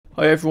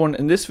Hi everyone,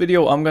 in this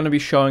video I'm going to be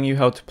showing you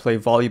how to play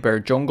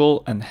Volibear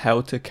jungle and how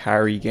to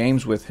carry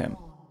games with him.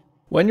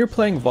 When you're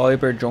playing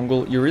Volibear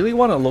jungle, you really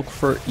want to look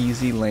for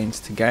easy lanes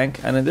to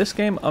gank, and in this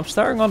game I'm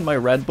starting on my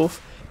red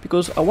buff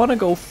because I want to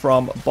go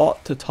from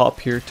bot to top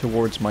here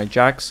towards my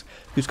Jax,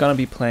 who's going to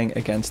be playing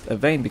against a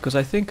Vayne, because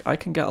I think I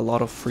can get a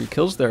lot of free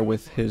kills there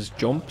with his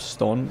jump,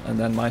 stun, and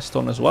then my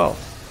stun as well.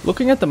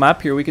 Looking at the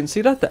map here, we can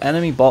see that the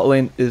enemy bot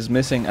lane is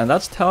missing, and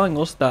that's telling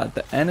us that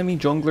the enemy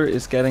jungler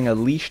is getting a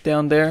leash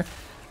down there,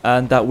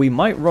 and that we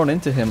might run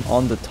into him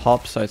on the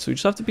top side, so we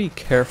just have to be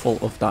careful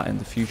of that in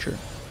the future.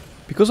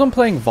 Because I'm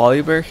playing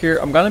Volibear here,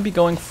 I'm going to be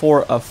going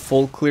for a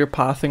full clear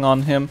pathing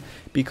on him,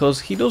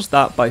 because he does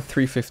that by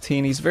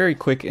 315, he's very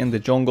quick in the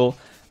jungle,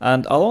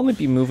 and I'll only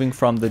be moving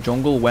from the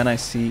jungle when I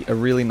see a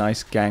really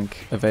nice gank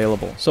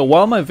available. So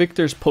while my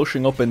Victor's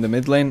pushing up in the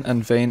mid lane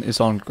and Vayne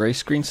is on Grey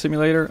Screen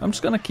Simulator, I'm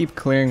just going to keep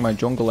clearing my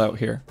jungle out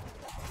here.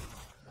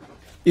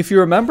 If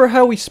you remember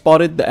how we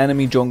spotted the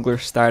enemy jungler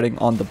starting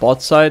on the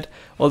bot side,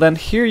 well then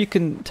here you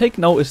can take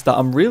notice that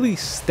I'm really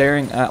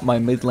staring at my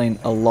mid lane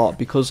a lot,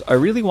 because I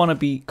really want to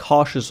be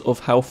cautious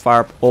of how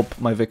far up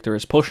my Victor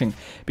is pushing,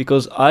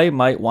 because I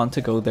might want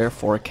to go there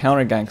for a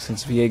counter gank,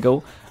 since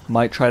Viego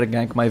might try to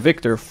gank my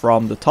Victor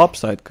from the top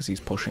side because he's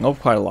pushing up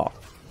quite a lot.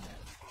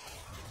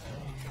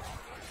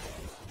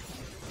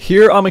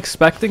 Here I'm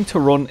expecting to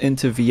run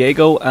into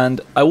Viego,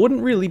 and I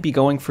wouldn't really be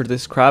going for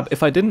this crab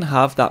if I didn't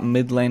have that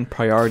mid lane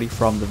priority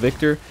from the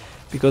Victor,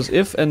 because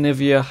if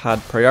Anivia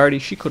had priority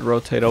she could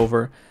rotate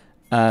over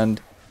and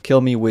kill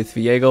me with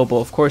Viego, but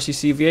of course you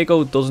see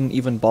Viego doesn't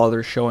even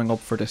bother showing up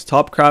for this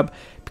top crab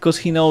because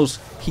he knows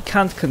he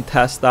can't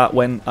contest that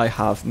when I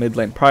have mid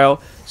lane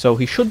prio, so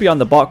he should be on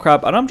the bot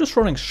crab, and I'm just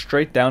running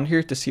straight down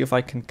here to see if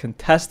I can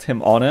contest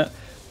him on it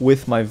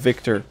with my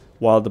Victor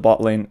while the bot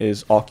lane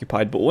is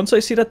occupied. But once I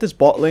see that this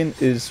bot lane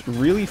is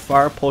really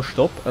far pushed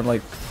up and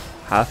like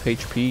half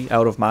HP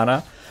out of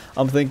mana,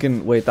 I'm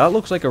thinking, wait, that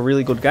looks like a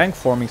really good gank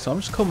for me, so I'm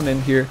just coming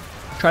in here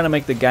trying to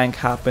make the gank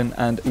happen,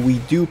 and we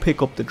do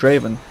pick up the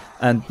Draven,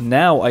 and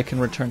now I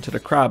can return to the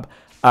crab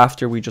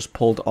after we just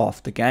pulled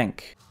off the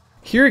gank.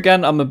 Here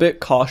again I'm a bit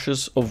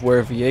cautious of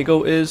where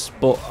Viego is,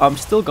 but I'm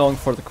still going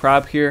for the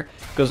crab here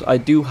because I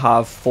do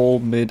have full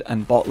mid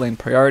and bot lane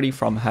priority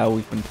from how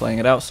we've been playing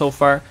it out so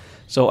far.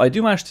 So I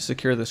do manage to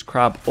secure this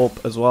crab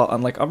up as well,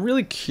 and like I'm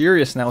really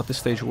curious now at this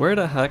stage, where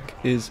the heck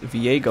is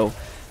Viego?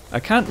 I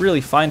can't really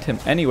find him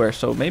anywhere,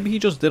 so maybe he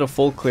just did a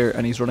full clear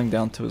and he's running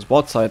down to his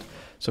bot side.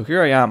 So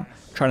here I am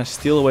trying to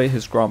steal away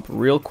his Gromp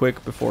real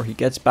quick before he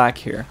gets back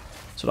here,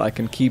 so that I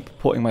can keep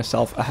putting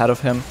myself ahead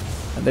of him.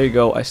 And there you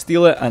go, I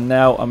steal it, and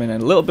now I'm in a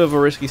little bit of a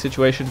risky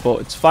situation,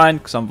 but it's fine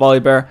because I'm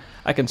Volibear.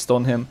 I can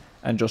stun him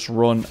and just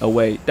run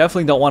away.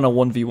 Definitely don't want to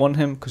 1v1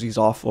 him because he's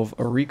off of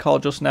a recall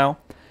just now.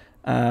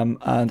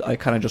 And I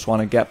kind of just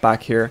want to get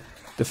back here,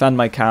 defend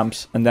my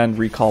camps, and then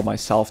recall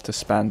myself to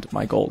spend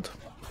my gold.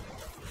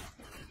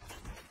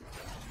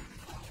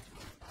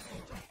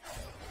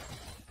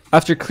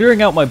 After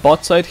clearing out my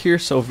bot side here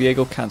so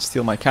Viego can't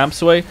steal my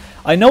camps away,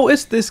 I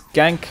noticed this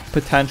gank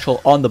potential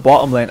on the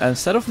bottom lane, and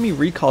instead of me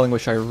recalling,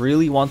 which I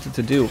really wanted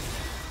to do,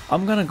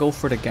 I'm gonna go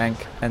for the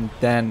gank and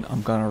then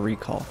I'm gonna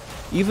recall.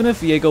 Even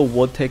if Viego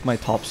would take my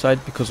top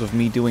side because of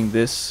me doing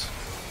this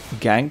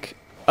gank,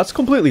 that's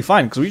completely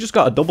fine because we just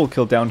got a double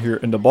kill down here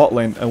in the bot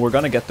lane and we're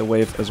going to get the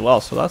wave as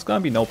well, so that's going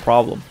to be no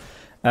problem.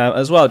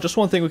 As well, just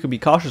one thing we can be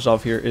cautious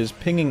of here is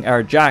pinging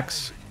our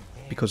Jax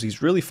because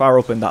he's really far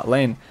up in that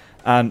lane,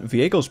 and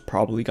Viego's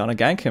probably going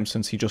to gank him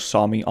since he just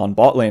saw me on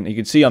bot lane. You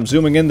can see I'm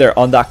zooming in there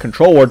on that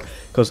control ward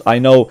because I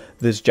know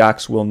this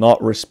Jax will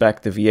not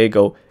respect the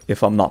Viego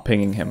if I'm not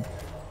pinging him.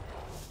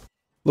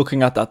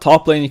 Looking at that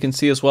top lane, you can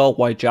see as well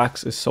why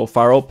Jax is so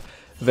far up.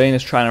 Vayne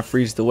is trying to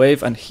freeze the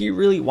wave and he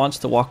really wants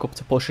to walk up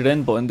to push it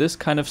in, but in this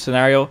kind of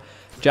scenario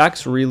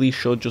Jax really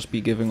should just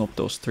be giving up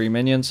those 3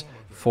 minions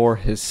for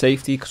his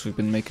safety because we've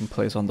been making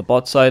plays on the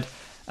bot side.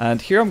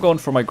 And here I'm going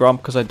for my Gromp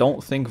because I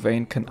don't think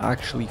Vayne can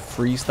actually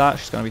freeze that.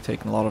 She's going to be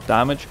taking a lot of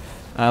damage,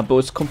 but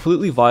it's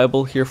completely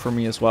viable here for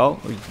me as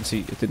well. You can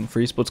see it didn't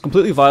freeze, but it's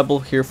completely viable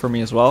here for me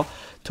as well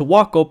to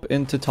walk up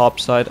into top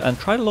side and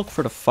try to look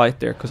for the fight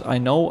there, because I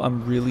know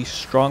I'm really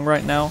strong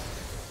right now.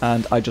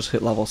 And I just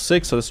hit level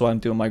 6, so this is why I'm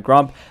doing my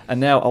Gromp.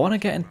 And now I want to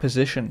get in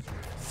position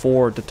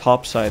for the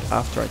top side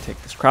after I take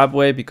this crab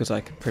away, because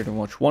I can pretty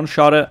much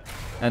one-shot it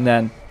and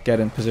then get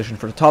in position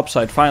for the top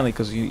side finally,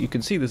 because you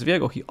can see this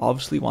Viego, he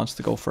obviously wants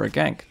to go for a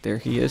gank. There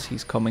he is,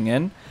 he's coming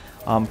in.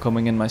 I'm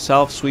coming in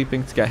myself,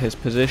 sweeping to get his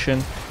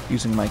position,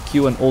 using my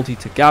Q and ulti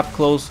to gap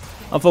close.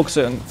 I'm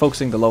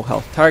focusing the low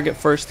health target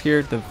first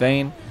here, the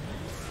Vayne.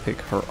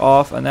 Pick her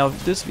off, and now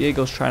this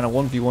Viego's trying to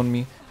 1v1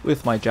 me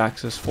with my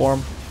Jax's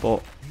form,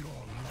 but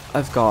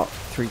I've got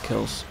 3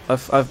 kills.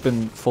 I've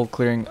been full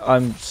clearing.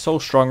 I'm so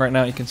strong right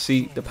now. You can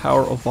see the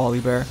power of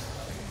Volibear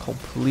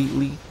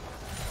completely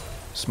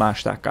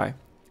smash that guy.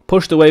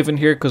 Push the wave in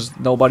here because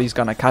nobody's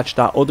gonna catch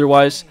that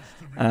otherwise.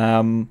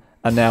 And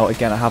now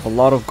again I have a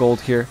lot of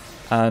gold here,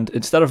 and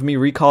instead of me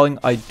recalling,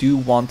 I do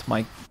want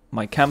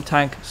my camp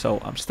tank,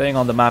 so I'm staying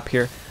on the map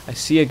here. I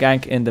see a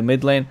gank in the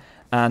mid lane,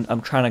 and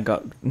I'm trying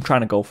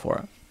to go for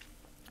it.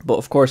 But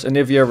of course,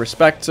 Anivia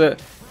respects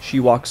it. She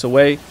walks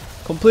away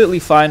completely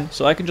fine.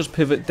 So I can just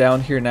pivot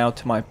down here now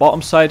to my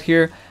bottom side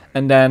here.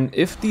 And then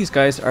if these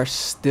guys are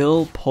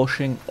still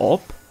pushing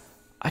up,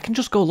 I can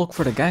just go look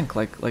for the gank,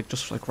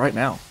 like right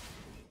now.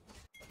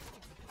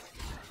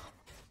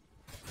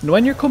 And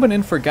when you're coming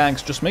in for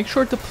ganks, just make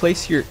sure to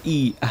place your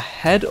E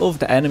ahead of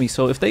the enemy.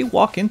 So if they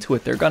walk into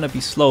it, they're going to be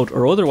slowed,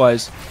 or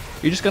otherwise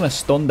you're just going to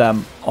stun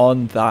them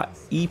on that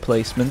E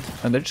placement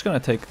and they're just going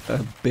to take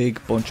a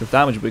big bunch of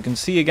damage. But you can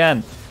see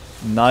again,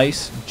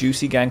 nice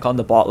juicy gank on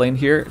the bot lane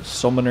here.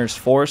 Summoners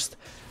forced.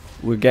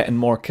 We're getting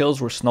more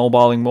kills. We're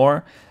snowballing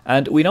more.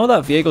 And we know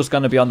that Viego's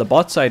going to be on the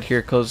bot side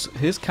here because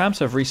his camps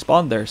have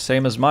respawned there,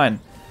 same as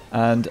mine.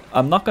 And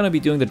I'm not going to be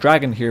doing the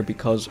dragon here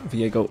because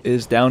Viego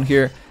is down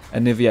here.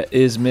 Anivia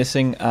is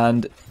missing,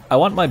 and I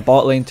want my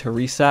bot lane to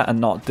reset and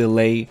not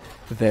delay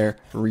their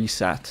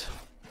reset.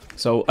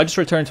 So I just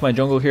return to my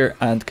jungle here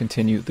and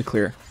continue the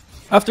clear.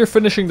 After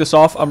finishing this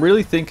off, I'm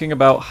really thinking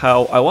about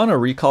how I want to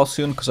recall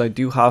soon because I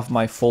do have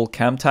my full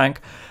chem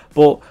tank.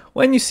 But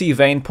when you see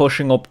Vayne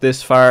pushing up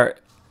this far,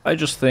 I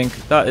just think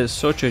that is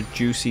such a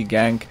juicy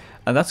gank,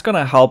 and that's going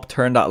to help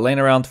turn that lane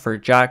around for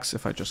Jax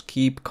if I just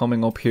keep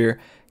coming up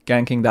here,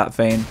 ganking that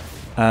Vayne.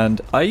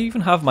 And I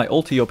even have my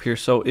ulti up here,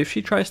 so if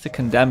she tries to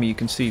condemn me, you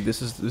can see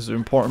this is an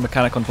important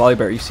mechanic on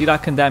Volibear. You see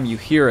that condemn, you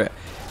hear it.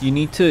 You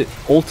need to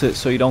ult it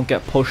so you don't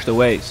get pushed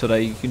away, so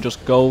that you can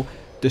just go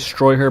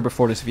destroy her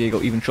before this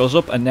Viego even shows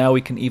up. And now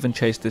we can even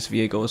chase this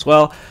Viego as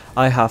well.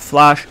 I have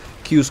flash,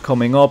 Q's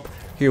coming up.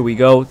 Here we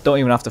go. Don't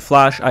even have to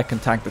flash. I can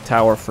tank the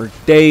tower for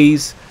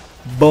days.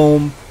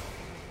 Boom.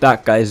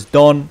 That guy's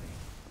done.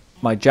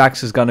 My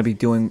Jax is going to be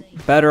doing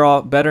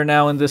better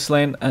now in this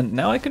lane. And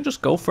now I can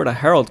just go for the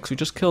Herald because we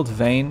just killed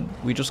Vayne.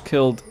 We just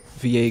killed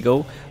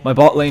Viego. My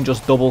bot lane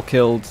just double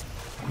killed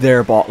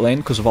their bot lane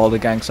because of all the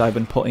ganks I've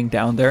been putting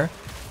down there.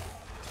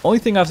 Only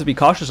thing I have to be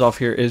cautious of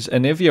here is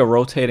Anivia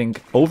rotating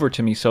over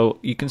to me. So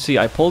you can see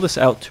I pull this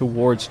out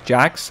towards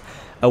Jax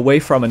away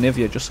from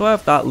Anivia just so I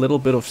have that little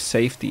bit of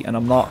safety and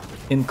I'm not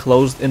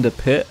enclosed in the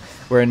pit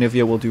where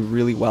Anivia will do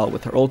really well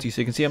with her ulti.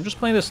 So you can see I'm just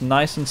playing this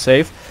nice and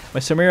safe.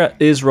 My Samira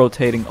is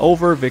rotating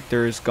over.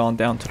 Victor has gone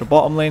down to the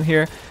bottom lane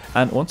here.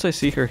 And once I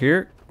see her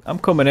here, I'm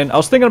coming in. I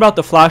was thinking about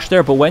the flash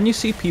there, but when you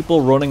see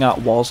people running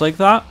at walls like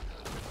that,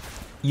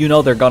 you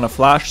know they're gonna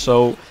flash,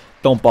 so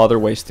don't bother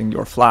wasting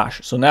your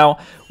flash. So now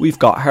we've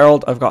got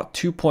Herald. I've got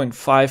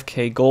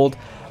 2.5k gold.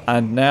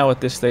 And now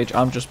at this stage,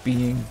 I'm just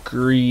being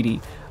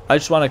greedy. I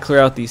just want to clear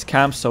out these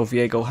camps so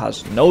Viego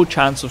has no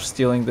chance of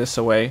stealing this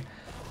away.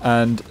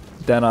 And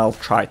then I'll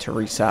try to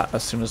reset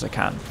as soon as I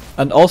can.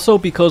 And also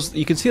because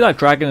you can see that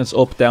dragon is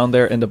up down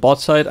there in the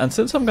bot side, and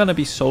since I'm going to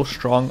be so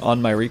strong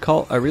on my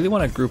recall, I really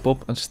want to group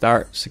up and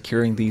start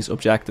securing these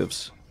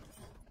objectives.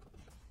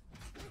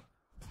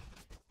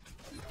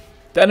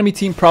 The enemy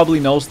team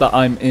probably knows that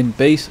I'm in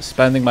base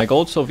spending my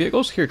gold, so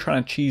Viego's here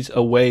trying to cheese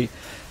away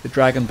the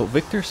dragon, but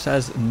Victor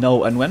says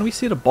no. And when we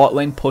see the bot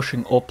lane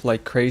pushing up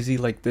like crazy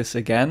like this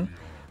again,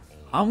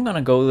 I'm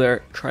gonna go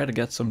there, try to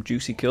get some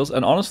juicy kills.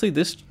 And honestly,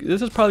 this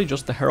is probably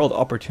just the Herald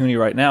opportunity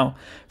right now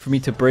for me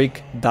to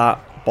break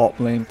that bot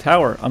lane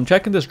tower. I'm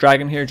checking this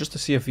dragon here just to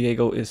see if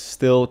Viego is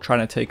still trying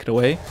to take it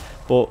away.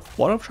 But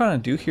what I'm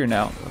trying to do here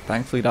now,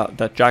 thankfully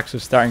that Jax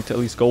is starting to at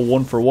least go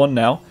 1 for 1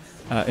 now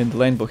in the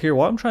lane. But here,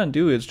 what I'm trying to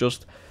do is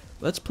just,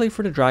 let's play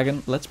for the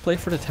dragon, let's play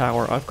for the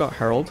tower. I've got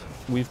Herald,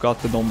 we've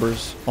got the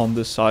numbers on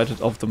this side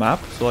of the map,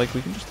 so like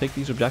we can just take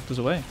these objectives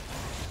away.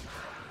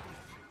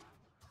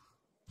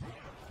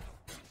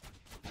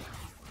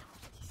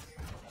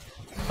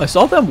 I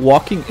saw them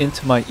walking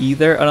into my E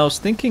there, and I was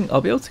thinking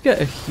I'll be able to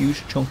get a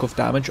huge chunk of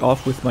damage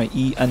off with my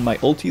E and my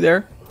ulti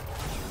there.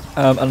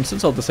 And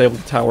since I'll disable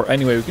the tower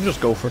anyway, we can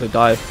just go for the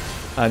dive.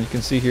 And you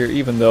can see here,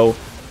 even though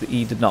the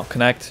E did not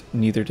connect,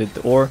 neither did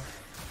the OR.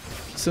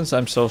 Since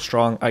I'm so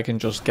strong, I can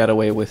just get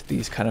away with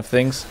these kind of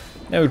things.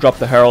 Now we drop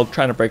the Herald,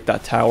 trying to break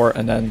that tower,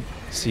 and then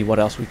see what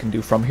else we can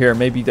do from here.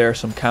 Maybe there are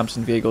some camps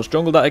in Viego's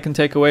jungle that I can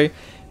take away.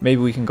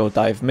 Maybe we can go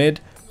dive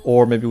mid.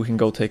 Or maybe we can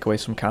go take away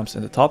some camps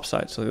in the top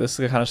side. So this is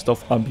the kind of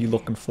stuff I'll be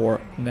looking for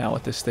now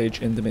at this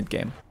stage in the mid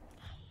game.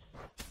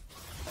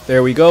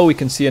 There we go. We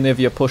can see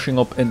Anivia pushing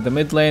up in the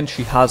mid lane.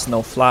 She has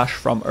no flash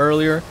from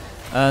earlier.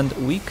 And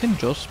we can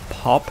just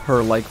pop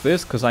her like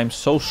this because I'm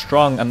so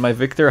strong. And my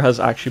Victor has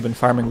actually been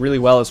farming really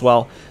well as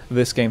well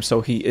this game.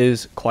 So he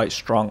is quite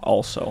strong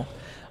also.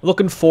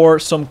 Looking for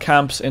some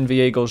camps in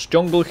Viego's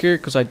jungle here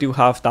because I do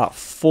have that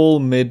full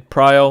mid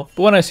prio.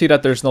 But when I see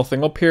that there's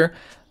nothing up here,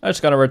 I'm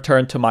just going to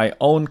return to my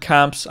own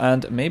camps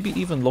and maybe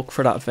even look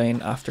for that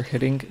Vayne after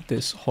hitting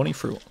this honey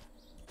fruit.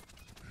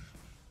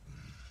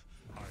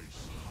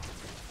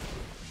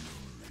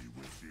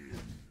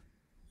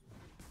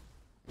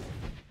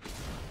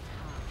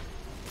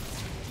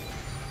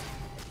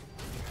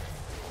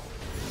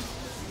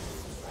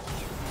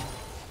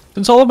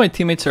 Since all of my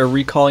teammates are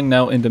recalling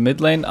now in the mid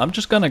lane, I'm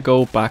just going to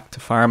go back to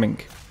farming.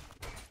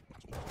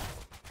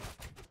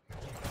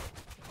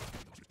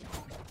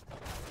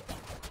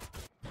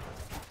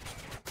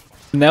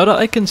 now that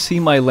I can see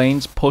my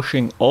lanes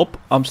pushing up,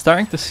 I'm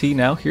starting to see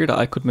now here that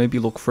I could maybe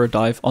look for a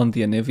dive on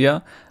the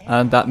Anivia,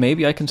 and that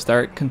maybe I can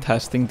start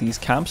contesting these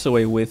camps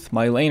away with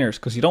my laners,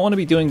 because you don't want to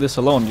be doing this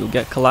alone. You'll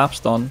get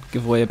collapsed on,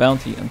 give away a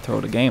bounty, and throw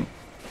the game.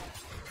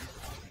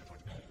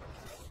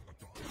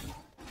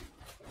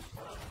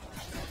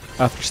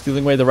 After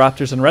stealing away the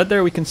Raptors in red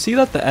there, we can see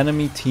that the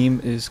enemy team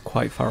is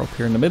quite far up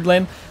here in the mid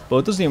lane, but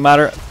it doesn't even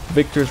matter.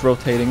 Victor's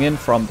rotating in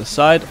from the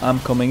side, I'm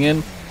coming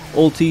in,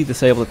 ulti,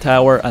 disable the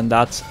tower, and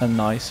that's a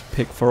nice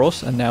pick for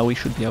us, and now we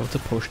should be able to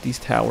push these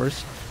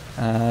towers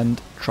and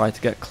try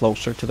to get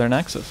closer to their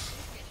nexus.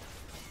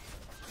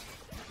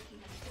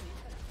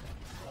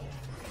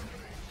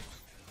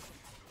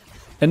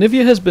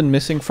 Anivia has been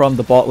missing from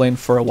the bot lane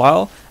for a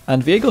while,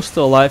 and Viego's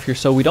still alive here,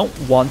 so we don't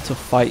want to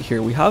fight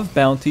here. We have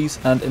bounties,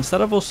 and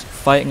instead of us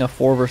fighting a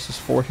 4 versus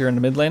 4 here in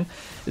the mid lane,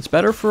 it's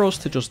better for us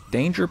to just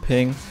danger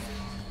ping,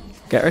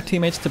 get our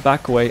teammates to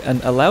back away,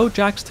 and allow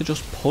Jax to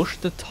just push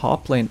the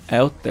top lane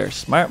out there.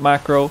 Smart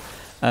macro,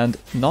 and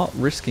not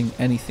risking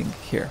anything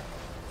here.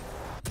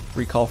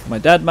 Recall for my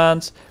dead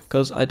mans,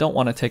 because I don't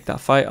want to take that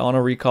fight. I want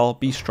to recall,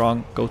 be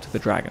strong, go to the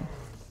dragon.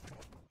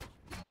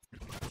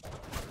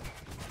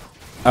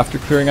 After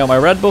clearing out my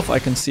red buff, I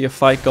can see a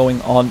fight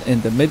going on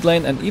in the mid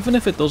lane, and even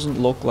if it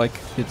doesn't look like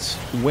it's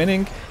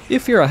winning,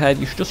 if you're ahead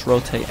you should just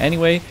rotate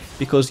anyway,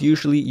 because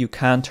usually you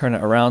can turn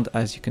it around,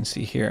 as you can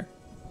see here.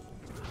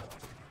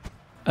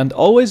 And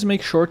always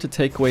make sure to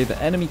take away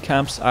the enemy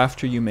camps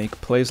after you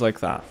make plays like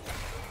that.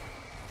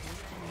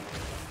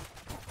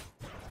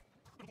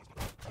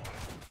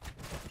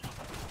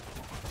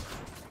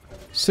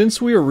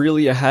 Since we are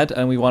really ahead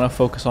and we want to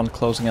focus on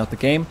closing out the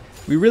game,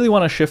 we really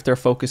want to shift our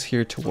focus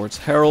here towards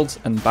Heralds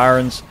and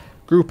Barons,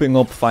 grouping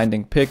up,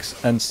 finding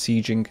picks, and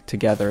sieging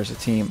together as a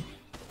team.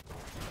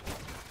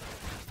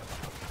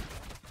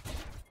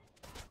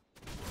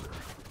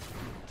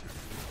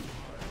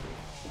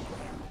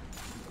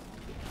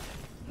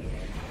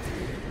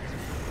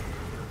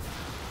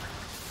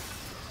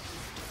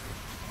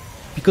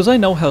 Because I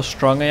know how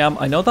strong I am,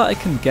 I know that I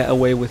can get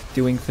away with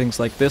doing things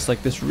like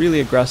this really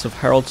aggressive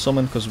Herald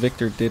summon, because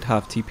Victor did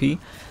have TP,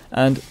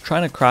 and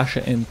trying to crash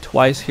it in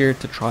twice here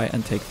to try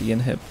and take the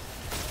inhib.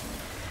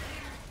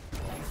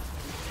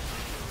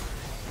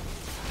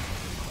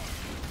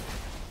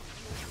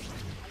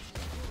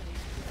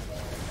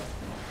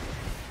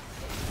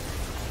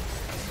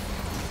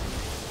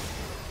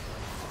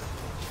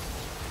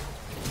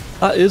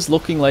 That is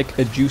looking like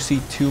a juicy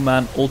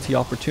 2-man ulti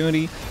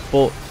opportunity,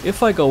 but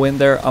if I go in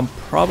there, I'm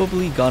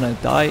probably gonna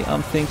die,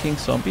 I'm thinking,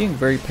 so I'm being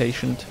very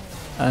patient,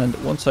 and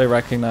once I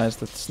recognize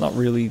that it's not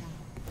really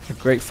a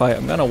great fight,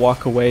 I'm gonna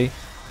walk away,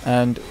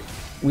 and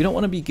we don't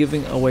want to be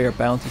giving away our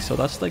bounty, so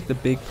that's like the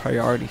big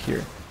priority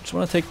here. Just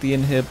want to take the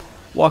inhib,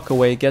 walk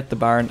away, get the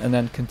Baron, and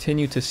then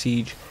continue to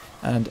siege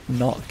and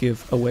not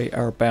give away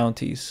our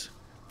bounties.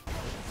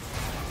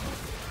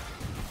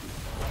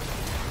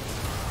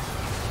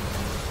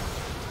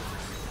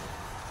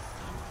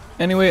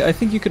 Anyway, I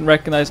think you can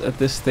recognize at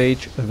this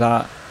stage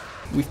that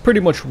we've pretty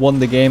much won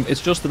the game.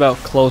 It's just about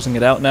closing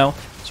it out now.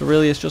 So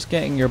really it's just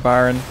getting your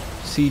Baron,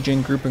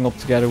 sieging, grouping up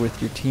together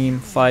with your team,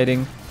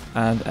 fighting,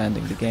 and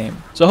ending the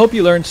game. So I hope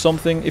you learned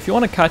something. If you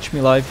want to catch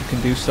me live, you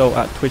can do so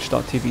at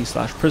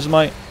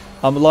twitch.tv/Prismite.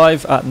 I'm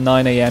live at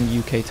 9 AM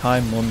UK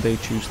time, Monday,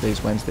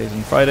 Tuesdays, Wednesdays,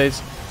 and Fridays.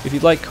 If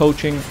you'd like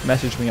coaching,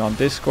 message me on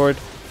Discord.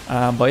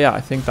 But yeah, I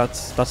think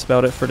that's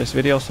about it for this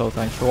video. So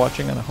thanks for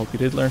watching, and I hope you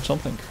did learn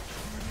something.